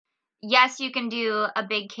yes, you can do a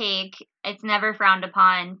big cake. It's never frowned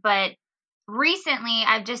upon. But recently,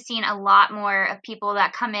 I've just seen a lot more of people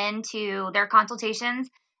that come into their consultations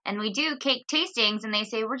and we do cake tastings and they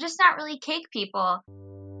say, we're just not really cake people.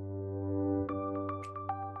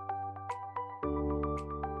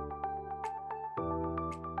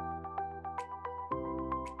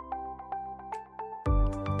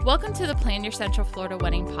 Welcome to the Plan Your Central Florida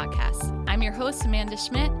Wedding Podcast. I'm your host, Amanda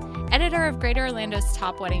Schmidt, editor of Greater Orlando's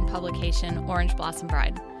top wedding publication, Orange Blossom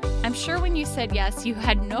Bride. I'm sure when you said yes, you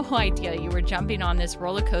had no idea you were jumping on this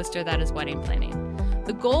roller coaster that is wedding planning.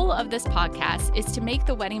 The goal of this podcast is to make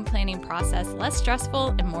the wedding planning process less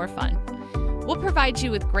stressful and more fun. We'll provide you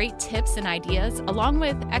with great tips and ideas, along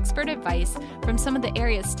with expert advice from some of the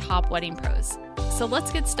area's top wedding pros. So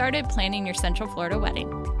let's get started planning your Central Florida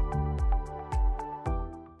wedding.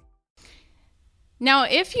 Now,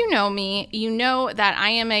 if you know me, you know that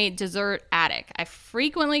I am a dessert addict. I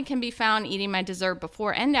frequently can be found eating my dessert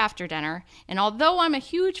before and after dinner. And although I'm a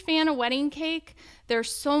huge fan of wedding cake,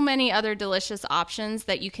 there's so many other delicious options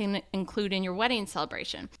that you can include in your wedding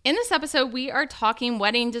celebration. In this episode, we are talking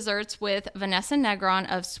wedding desserts with Vanessa Negron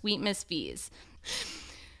of Sweet Miss V's.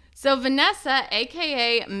 So Vanessa,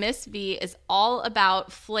 aka Miss V, is all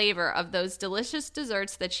about flavor of those delicious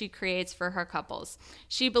desserts that she creates for her couples.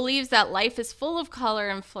 She believes that life is full of color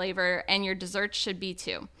and flavor, and your desserts should be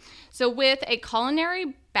too. So with a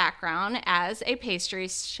culinary background as a pastry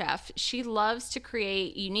chef, she loves to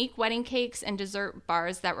create unique wedding cakes and dessert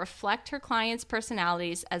bars that reflect her clients'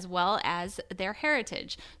 personalities as well as their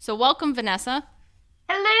heritage. So welcome, Vanessa.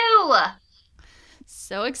 Hello!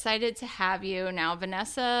 So excited to have you. Now,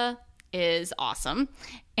 Vanessa is awesome,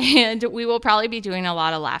 and we will probably be doing a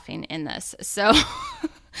lot of laughing in this. So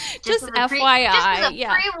just FYI.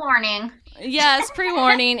 Pre-warning. Yes,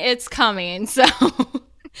 pre-warning. It's coming. So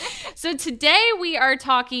today we are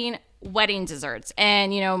talking wedding desserts.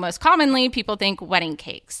 And, most commonly people think wedding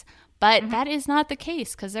cakes. But that is not the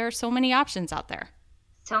case because there are so many options out there.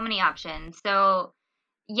 So many options. So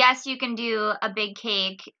yes, you can do a big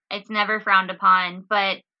cake. It's never frowned upon.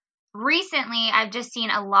 But recently, I've just seen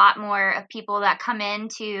a lot more of people that come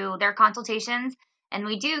into their consultations and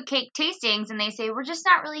we do cake tastings and they say, we're just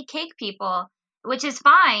not really cake people, which is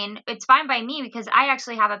fine. It's fine by me because I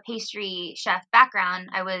actually have a pastry chef background.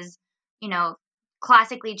 I was,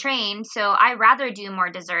 classically trained. So I rather do more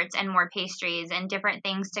desserts and more pastries and different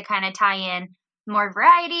things to kind of tie in more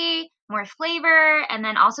variety, more flavor, and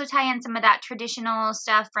then also tie in some of that traditional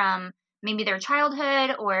stuff from maybe their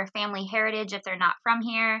childhood or family heritage if they're not from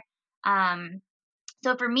here.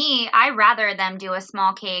 So for me, I rather them do a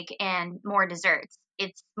small cake and more desserts.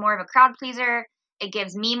 It's more of a crowd pleaser. It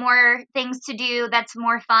gives me more things to do that's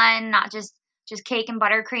more fun, not just cake and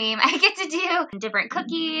buttercream. I get to do different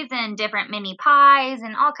cookies and different mini pies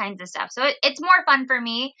and all kinds of stuff. So it's more fun for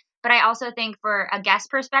me. But I also think for a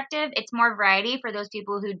guest perspective, it's more variety for those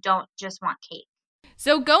people who don't just want cake.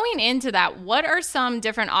 So going into that, what are some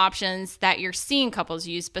different options that you're seeing couples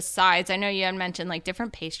use besides, I know you had mentioned like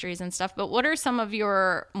different pastries and stuff, but what are some of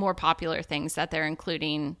your more popular things that they're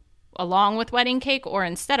including along with wedding cake or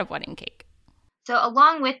instead of wedding cake? So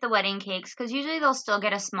along with the wedding cakes, because usually they'll still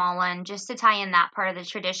get a small one just to tie in that part of the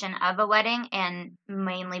tradition of a wedding, and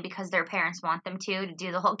mainly because their parents want them to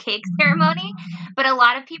do the whole cake ceremony. But a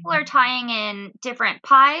lot of people are tying in different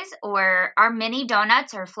pies, or our mini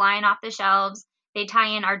donuts are flying off the shelves. They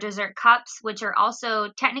tie in our dessert cups, which are also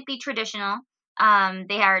technically traditional.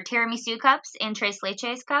 They are tiramisu cups and tres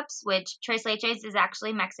leches cups, which tres leches is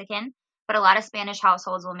actually Mexican, but a lot of Spanish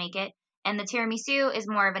households will make it. And the tiramisu is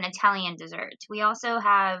more of an Italian dessert. We also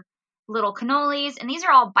have little cannolis, and these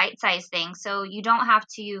are all bite-sized things, so you don't have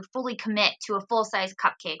to fully commit to a full-size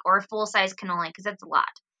cupcake or a full-size cannoli because that's a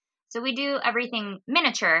lot. So we do everything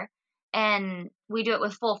miniature, and we do it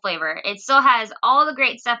with full flavor. It still has all the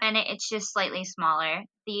great stuff in it. It's just slightly smaller.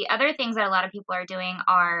 The other things that a lot of people are doing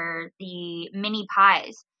are the mini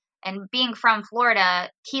pies. And being from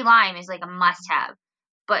Florida, key lime is like a must-have.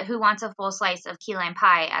 But who wants a full slice of key lime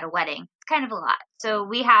pie at a wedding? It's kind of a lot. So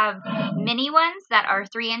we have mini ones that are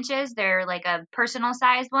 3 inches. They're like a personal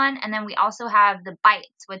sized one. And then we also have the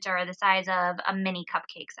bites, which are the size of a mini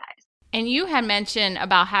cupcake size. And you had mentioned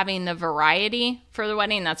about having the variety for the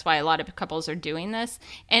wedding. That's why a lot of couples are doing this.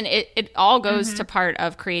 And it all goes to part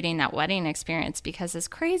of creating that wedding experience because as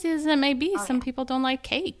crazy as it may be, some people don't like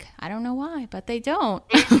cake. I don't know why, but they don't.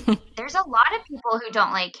 There's a lot of people who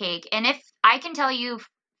don't like cake. And if I can tell you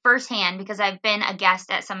firsthand, because I've been a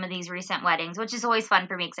guest at some of these recent weddings, which is always fun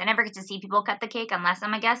for me because I never get to see people cut the cake unless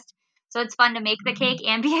I'm a guest. So it's fun to make the cake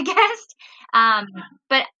and be a guest.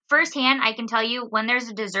 But firsthand, I can tell you when there's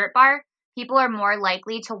a dessert bar, people are more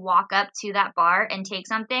likely to walk up to that bar and take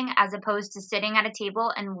something as opposed to sitting at a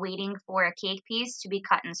table and waiting for a cake piece to be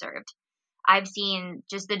cut and served. I've seen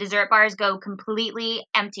just the dessert bars go completely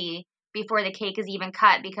empty before the cake is even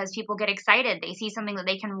cut because people get excited. They see something that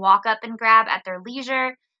they can walk up and grab at their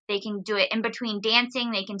leisure. They can do it in between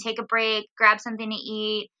dancing. They can take a break, grab something to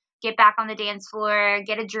eat, get back on the dance floor,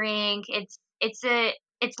 get a drink. It's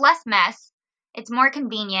less mess. It's more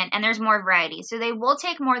convenient and there's more variety. So they will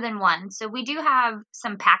take more than one. So we do have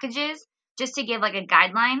some packages just to give like a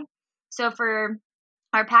guideline. So for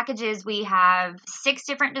our packages, we have 6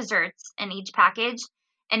 different desserts in each package,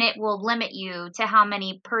 and it will limit you to how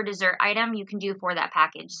many per dessert item you can do for that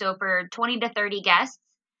package. So for 20 to 30 guests,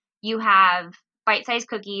 you have bite-sized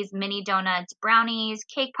cookies, mini donuts, brownies,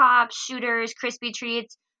 cake pops, shooters, crispy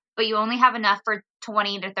treats, but you only have enough for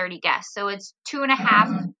 20 to 30 guests. So it's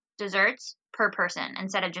 2.5 desserts per person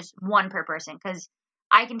instead of just one per person. Because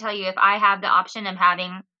I can tell you, if I have the option of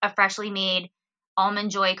having a freshly made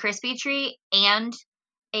Almond Joy crispy treat and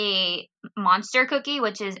a monster cookie,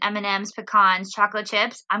 which is M&Ms, pecans, chocolate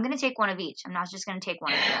chips, I'm going to take one of each. I'm not just going to take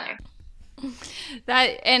one or the other.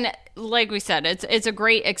 That, and like we said, it's a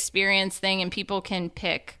great experience thing, and people can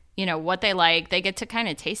pick, what they like. They get to kind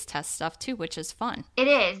of taste test stuff too, which is fun. It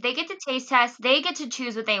is. They get to taste test. They get to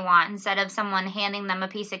choose what they want instead of someone handing them a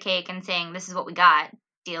piece of cake and saying, "This is what we got.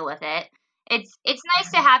 Deal with it." It's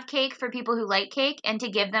nice to have cake for people who like cake and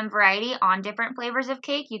to give them variety on different flavors of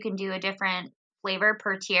cake. You can do a different flavor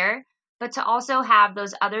per tier, but to also have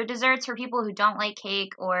those other desserts for people who don't like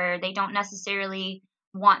cake or they don't necessarily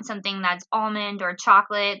want something that's almond or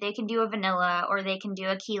chocolate. They can do a vanilla, or they can do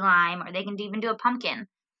a key lime, or they can even do a pumpkin.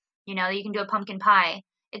 You can do a pumpkin pie.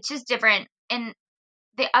 It's just different. And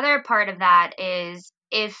the other part of that is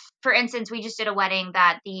if, for instance, we just did a wedding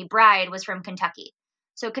that the bride was from Kentucky.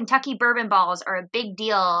 So Kentucky bourbon balls are a big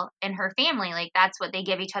deal in her family. Like, that's what they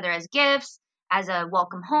give each other as gifts, as a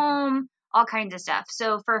welcome home, all kinds of stuff.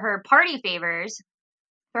 So for her party favors,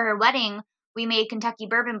 for her wedding, we made Kentucky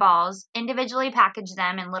bourbon balls, individually packaged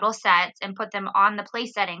them in little sets, and put them on the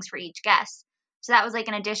place settings for each guest. So that was like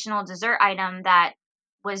an additional dessert item that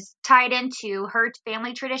was tied into her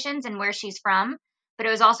family traditions and where she's from, but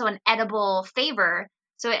it was also an edible favor.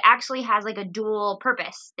 So it actually has like a dual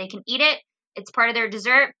purpose. They can eat it. It's part of their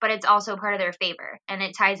dessert, but it's also part of their favor. And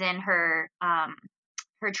it ties in her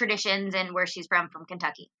traditions and where she's from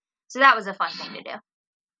Kentucky. So that was a fun thing to do.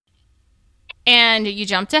 And you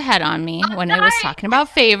jumped ahead on me when I was talking about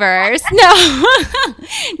favors. No,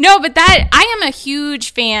 no, but I am a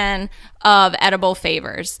huge fan of edible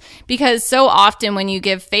favors, because so often when you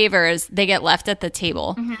give favors, they get left at the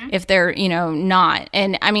table if they're, not.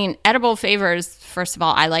 And I mean, edible favors, first of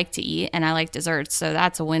all, I like to eat and I like desserts. So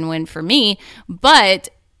that's a win-win for me. But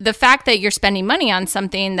the fact that you're spending money on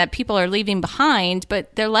something that people are leaving behind,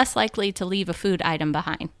 but they're less likely to leave a food item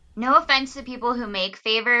behind. No offense to people who make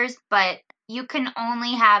favors, but you can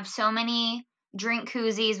only have so many drink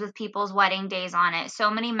koozies with people's wedding days on it, so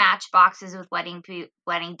many matchboxes with wedding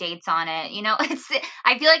dates on it.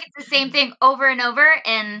 I feel like it's the same thing over and over.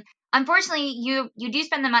 And unfortunately, you do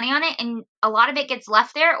spend the money on it, and a lot of it gets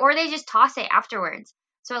left there, or they just toss it afterwards.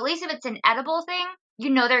 So at least if it's an edible thing,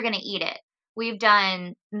 they're going to eat it. We've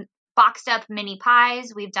done boxed up mini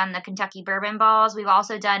pies. We've done the Kentucky bourbon balls. We've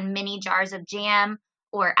also done mini jars of jam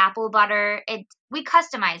or apple butter. We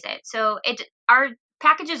customize it. So our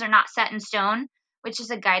packages are not set in stone, which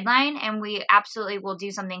is a guideline, and we absolutely will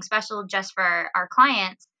do something special just for our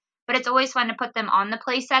clients. But it's always fun to put them on the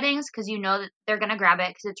place settings, because that they're going to grab it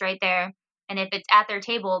because it's right there. And if it's at their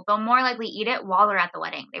table, they'll more likely eat it while they're at the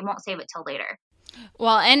wedding. They won't save it till later.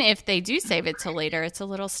 Well, and if they do save it till later, it's a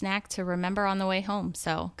little snack to remember on the way home.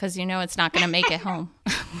 So, because it's not going to make it home.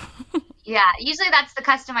 Yeah, usually that's the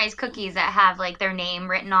customized cookies that have like their name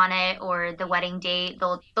written on it or the wedding date.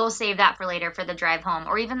 They'll save that for later for the drive home,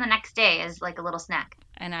 or even the next day as like a little snack.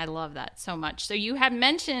 And I love that so much. So you had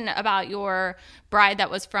mentioned about your bride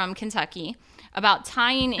that was from Kentucky, about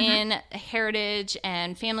tying in heritage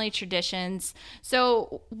and family traditions.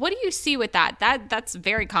 So what do you see with that? That's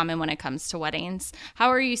very common when it comes to weddings. How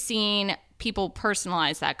are you seeing people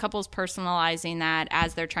personalize that, couples personalizing that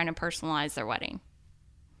as they're trying to personalize their wedding?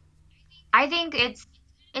 I think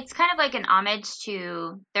it's kind of like an homage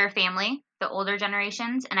to their family, the older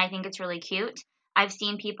generations, and I think it's really cute. I've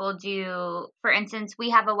seen people do, for instance,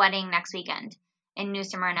 we have a wedding next weekend in New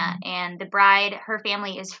Smyrna, and the bride, her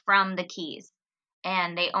family is from the Keys,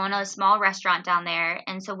 and they own a small restaurant down there,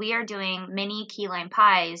 and so we are doing mini key lime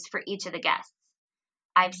pies for each of the guests.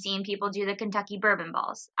 I've seen people do the Kentucky bourbon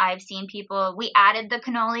balls. We added the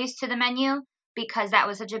cannolis to the menu because that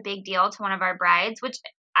was such a big deal to one of our brides, which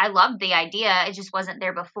I loved the idea. It just wasn't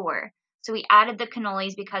there before. So we added the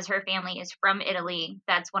cannolis because her family is from Italy.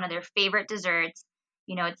 That's one of their favorite desserts.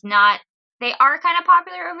 It's not, they are kind of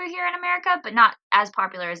popular over here in America, but not as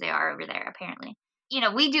popular as they are over there, apparently.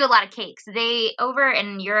 We do a lot of cakes. They, over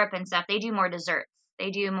in Europe and stuff, they do more desserts.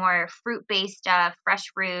 They do more fruit-based stuff, fresh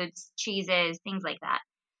fruits, cheeses, things like that.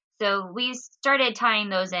 So we started tying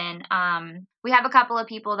those in. We have a couple of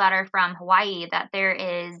people that are from Hawaii that there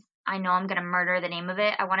is, I know I'm going to murder the name of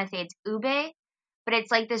it. I want to say it's ube, but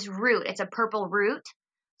it's like this root. It's a purple root.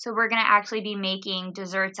 So we're going to actually be making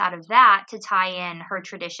desserts out of that to tie in her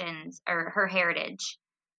traditions or her heritage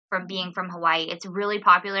from being from Hawaii. It's really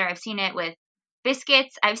popular. I've seen it with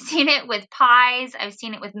biscuits. I've seen it with pies. I've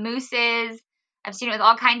seen it with mousses. I've seen it with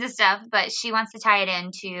all kinds of stuff, but she wants to tie it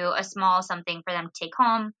into a small something for them to take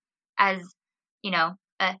home as,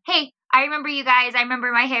 hey, I remember you guys. I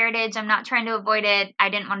remember my heritage. I'm not trying to avoid it. I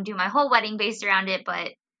didn't want to do my whole wedding based around it,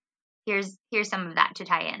 but here's some of that to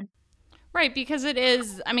tie in. Right, because it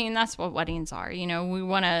is, I mean, that's what weddings are. We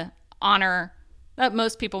want to honor,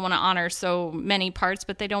 most people want to honor so many parts,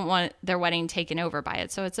 but they don't want their wedding taken over by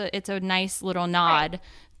it. So it's a nice little nod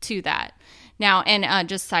to that. Now, and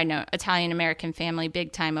just side note, Italian American family,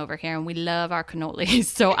 big time over here, and we love our cannolis.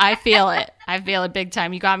 So I feel it. I feel it big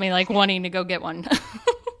time. You got me like wanting to go get one.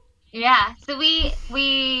 Yeah, so we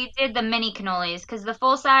did the mini cannolis because the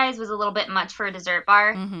full size was a little bit much for a dessert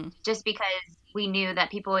bar, just because we knew that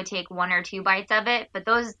people would take 1 or 2 bites of it. But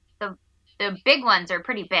the big ones are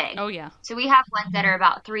pretty big. Oh yeah. So we have ones that are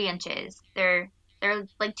about 3 inches. They're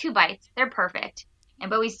like 2 bites. They're perfect.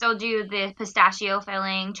 But we still do the pistachio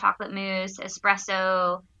filling, chocolate mousse,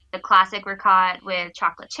 espresso, the classic ricotta with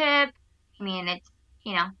chocolate chip. I mean, it's,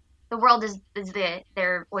 the world is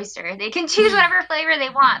their oyster. They can choose whatever flavor they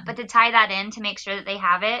want, but to tie that in to make sure that they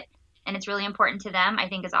have it, and it's really important to them, I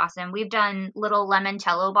think is awesome. We've done little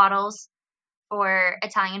limoncello bottles for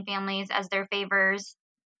Italian families as their favors.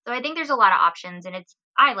 So I think there's a lot of options, and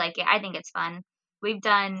I like it. I think it's fun. We've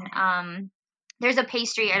done, there's a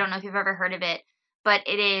pastry, I don't know if you've ever heard of it, but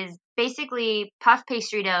it is basically puff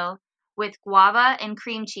pastry dough with guava and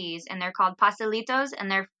cream cheese, and they're called pastelitos,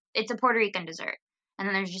 and it's a Puerto Rican dessert. And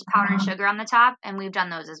then there's just powdered sugar on the top, and we've done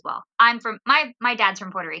those as well. I'm from my dad's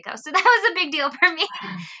from Puerto Rico, so that was a big deal for me.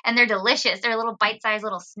 And they're delicious. They're little bite-sized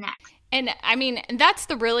little snacks. And I mean, that's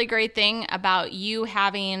the really great thing about you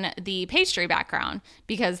having the pastry background,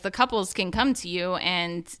 because the couples can come to you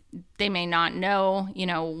and they may not know,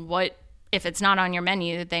 what, if it's not on your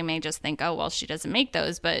menu, they may just think, oh, well, she doesn't make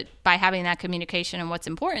those. But by having that communication and what's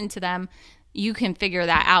important to them, you can figure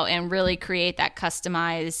that out and really create that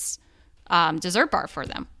customized dessert bar for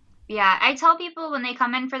them. Yeah, I tell people when they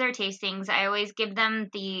come in for their tastings, I always give them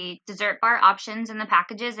the dessert bar options in the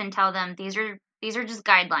packages and tell them these are just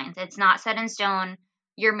guidelines. It's not set in stone.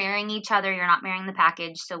 You're marrying each other. You're not marrying the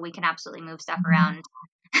package, so we can absolutely move stuff around.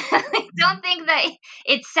 Don't think that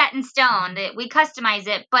it's set in stone. That we customize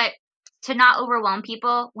it, but to not overwhelm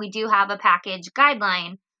people, we do have a package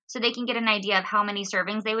guideline so they can get an idea of how many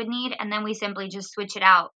servings they would need, and then we simply just switch it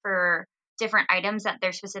out for different items that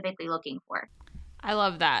they're specifically looking for. I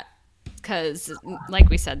love that because, like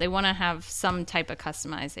we said, they want to have some type of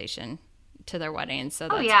customization to their wedding, so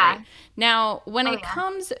that's great. Now, when it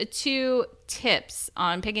comes to tips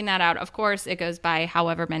on picking that out, of course, it goes by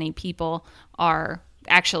however many people are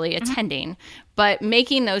actually attending, but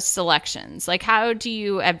making those selections, like how do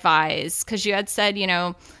you advise? Because you had said,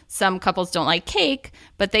 some couples don't like cake,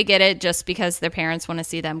 but they get it just because their parents want to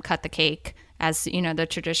see them cut the cake as, the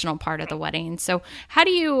traditional part of the wedding. So how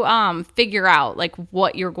do you figure out like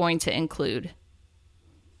what you're going to include?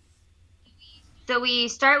 So we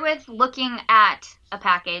start with looking at a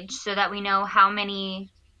package so that we know how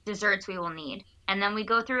many desserts we will need. And then we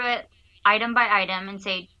go through it item by item and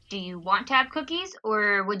say, do you want to have cookies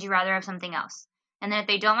or would you rather have something else? And then if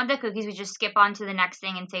they don't want the cookies, we just skip on to the next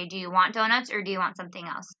thing and say, do you want donuts or do you want something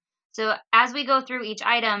else? So as we go through each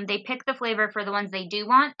item, they pick the flavor for the ones they do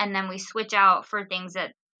want, and then we switch out for things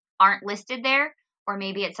that aren't listed there, or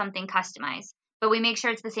maybe it's something customized. But we make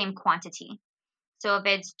sure it's the same quantity. So if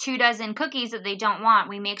it's 2 dozen cookies that they don't want,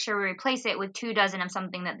 we make sure we replace it with 2 dozen of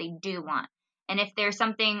something that they do want. And if there's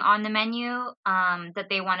something on the menu that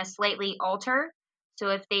they want to slightly alter,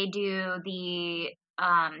 so if they do the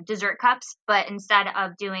dessert cups, but instead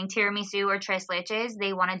of doing tiramisu or tres leches,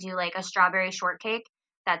 they want to do like a strawberry shortcake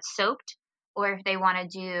that's soaked, or if they want to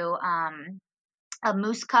do a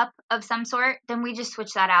mousse cup of some sort, then we just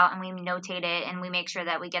switch that out and we notate it and we make sure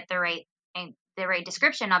that we get the right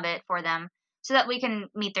description of it for them so that we can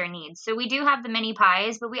meet their needs. So we do have the mini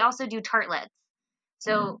pies, but we also do tartlets.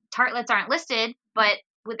 So tartlets aren't listed, but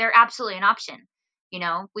they're absolutely an option.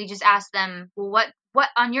 We just ask them, well, what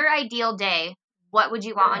on your ideal day, what would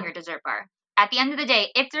you want on your dessert bar? At the end of the day,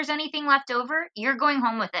 if there's anything left over, you're going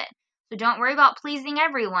home with it. So don't worry about pleasing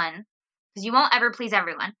everyone, because you won't ever please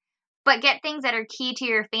everyone. But get things that are key to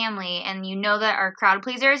your family and that are crowd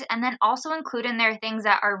pleasers, and then also include in there things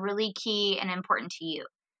that are really key and important to you.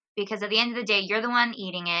 Because at the end of the day, you're the one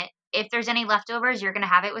eating it. If there's any leftovers, you're going to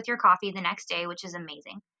have it with your coffee the next day, which is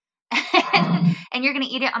amazing. And you're going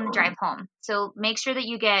to eat it on the drive home. So make sure that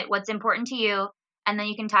you get what's important to you, and then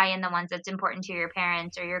you can tie in the ones that's important to your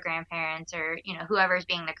parents or your grandparents or, whoever's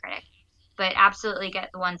being the critic. But absolutely get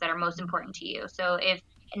the ones that are most important to you. So if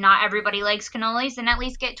not everybody likes cannolis, then at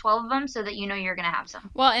least get 12 of them so that you're going to have some.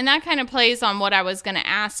 Well, and that kind of plays on what I was going to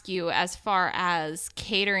ask you as far as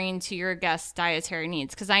catering to your guests' dietary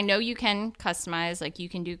needs. Because I know you can customize, like you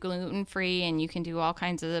can do gluten-free and you can do all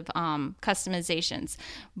kinds of customizations.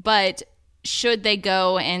 But should they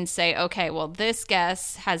go and say, okay, well, this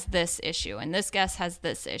guest has this issue and this guest has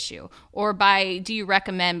this issue? Or do you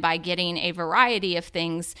recommend by getting a variety of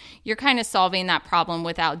things, you're kind of solving that problem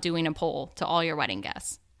without doing a poll to all your wedding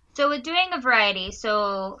guests? So with doing a variety,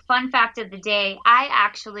 fun fact of the day, I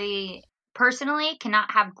actually personally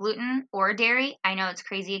cannot have gluten or dairy. I know it's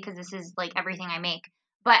crazy because this is like everything I make,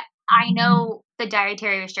 but I know the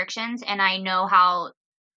dietary restrictions and I know how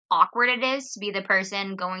awkward it is to be the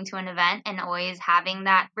person going to an event and always having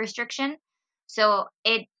that restriction. So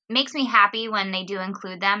it makes me happy when they do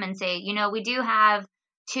include them and say, we do have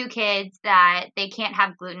 2 kids that they can't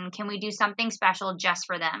have gluten. Can we do something special just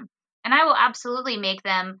for them? And I will absolutely make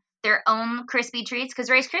them their own crispy treats, because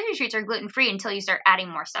Rice Krispie treats are gluten-free until you start adding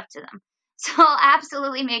more stuff to them. So I'll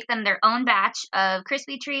absolutely make them their own batch of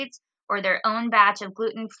crispy treats or their own batch of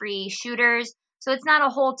gluten-free shooters. So it's not a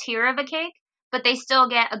whole tier of a cake, but they still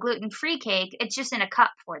get a gluten-free cake. It's just in a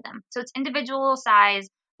cup for them. So it's individual size.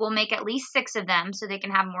 We'll make at least 6 of them so they can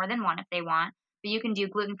have more than one if they want. But you can do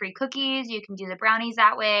gluten-free cookies. You can do the brownies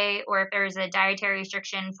that way. Or if there's a dietary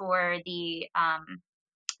restriction for the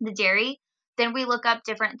dairy, then we look up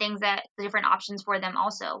different options for them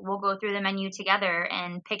also. We'll go through the menu together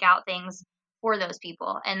and pick out things for those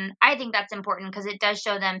people. And I think that's important because it does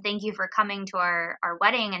show them, thank you for coming to our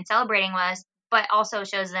wedding and celebrating with us, but also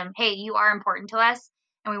shows them, hey, you are important to us,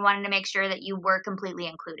 and we wanted to make sure that you were completely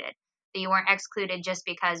included, that you weren't excluded just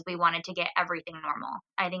because we wanted to get everything normal.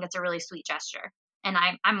 I think it's a really sweet gesture, and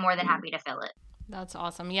I'm more than happy to fill it. That's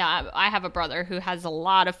awesome. Yeah, I have a brother who has a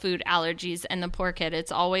lot of food allergies, and the poor kid,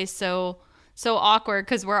 it's always so awkward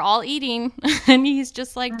because we're all eating, and he's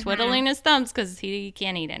just like twiddling his thumbs because he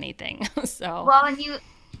can't eat anything. So well,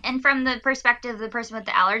 and from the perspective of the person with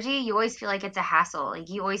the allergy, you always feel like it's a hassle. Like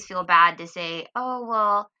you always feel bad to say, oh,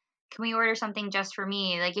 well, can we order something just for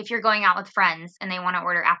me? Like if you're going out with friends and they want to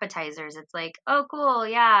order appetizers, it's like, oh, cool.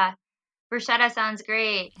 Yeah. Bruschetta sounds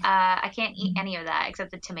great. I can't eat any of that except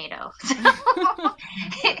the tomato. You don't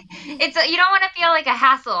want to feel like a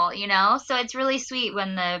hassle, So it's really sweet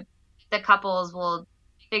when the couples will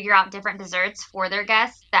figure out different desserts for their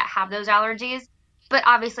guests that have those allergies, but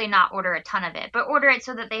obviously not order a ton of it, but order it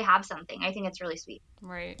so that they have something. I think it's really sweet.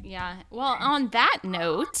 Right. Yeah. Well, on that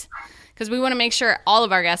note, because we want to make sure all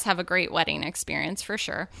of our guests have a great wedding experience for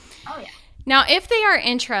sure. Oh, yeah. Now, if they are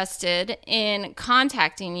interested in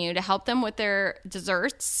contacting you to help them with their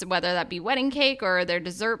desserts, whether that be wedding cake or their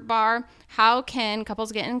dessert bar, how can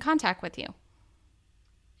couples get in contact with you?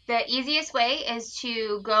 The easiest way is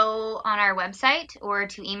to go on our website or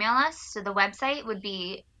to email us. So the website would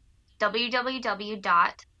be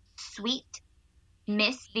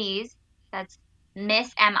www.sweetmissvs, that's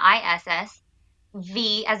Miss MISS,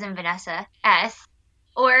 V as in Vanessa, S,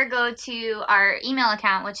 or go to our email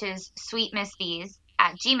account, which is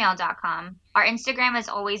sweetmissvs@gmail.com. Our Instagram is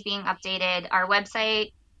always being updated. Our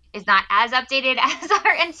website is not as updated as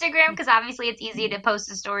our Instagram because obviously it's easy to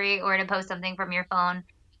post a story or to post something from your phone,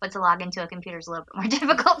 but to log into a computer is a little bit more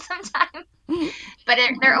difficult sometimes. But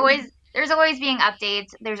there's always being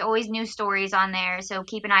updates. There's always new stories on there, so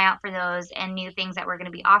keep an eye out for those and new things that we're going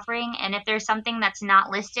to be offering. And if there's something that's not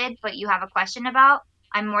listed but you have a question about,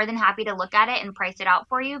 I'm more than happy to look at it and price it out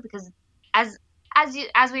for you because as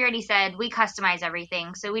we already said, we customize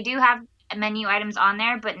everything. So we do have menu items on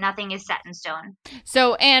there, but nothing is set in stone.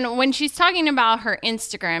 So, and when she's talking about her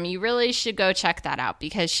Instagram, you really should go check that out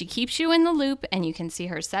because she keeps you in the loop and you can see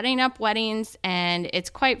her setting up weddings and it's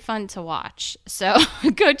quite fun to watch. So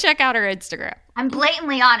go check out her Instagram. I'm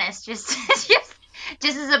blatantly honest, just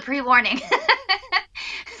as a pre-warning.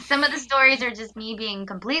 Some of the stories are just me being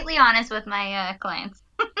completely honest with my clients.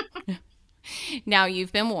 Now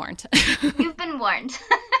you've been warned. You've been warned.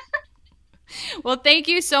 Well, thank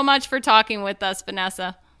you so much for talking with us,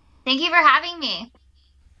 Vanessa. Thank you for having me.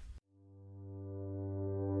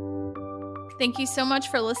 Thank you so much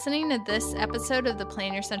for listening to this episode of the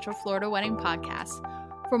Plan Your Central Florida Wedding Podcast.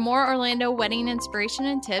 For more Orlando wedding inspiration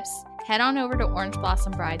and tips, head on over to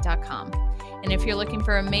orangeblossom.bride.com. And if you're looking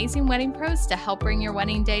for amazing wedding pros to help bring your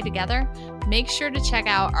wedding day together, make sure to check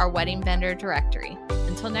out our wedding vendor directory.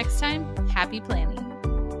 Until next time, happy planning.